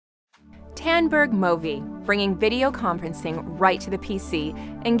TANDBERG Movi, bringing video conferencing right to the PC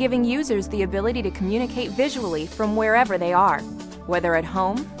and giving users the ability to communicate visually from wherever they are. Whether at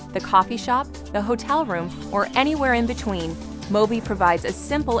home, the coffee shop, the hotel room, or anywhere in between, Movi provides a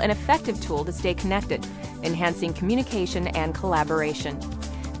simple and effective tool to stay connected, enhancing communication and collaboration.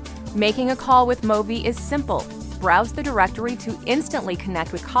 Making a call with Movi is simple. Browse the directory to instantly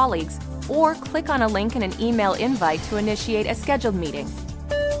connect with colleagues, or click on a link in an email invite to initiate a scheduled meeting.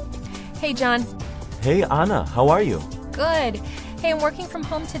 Hey, John. Hey, Anna. How are you? Good. Hey, I'm working from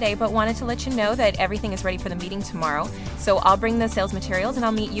home today, but wanted to let you know that everything is ready for the meeting tomorrow. So I'll bring the sales materials and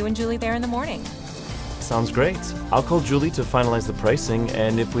I'll meet you and Julie there in the morning. Sounds great. I'll call Julie to finalize the pricing,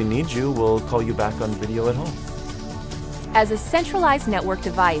 and if we need you, we'll call you back on video at home. As a centralized network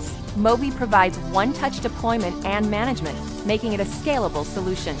device, Movi provides one-touch deployment and management, making it a scalable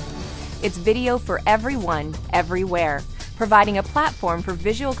solution. It's video for everyone, everywhere, providing a platform for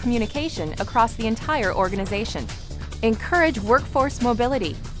visual communication across the entire organization. Encourage workforce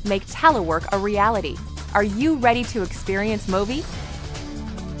mobility. Make telework a reality. Are you ready to experience Movi?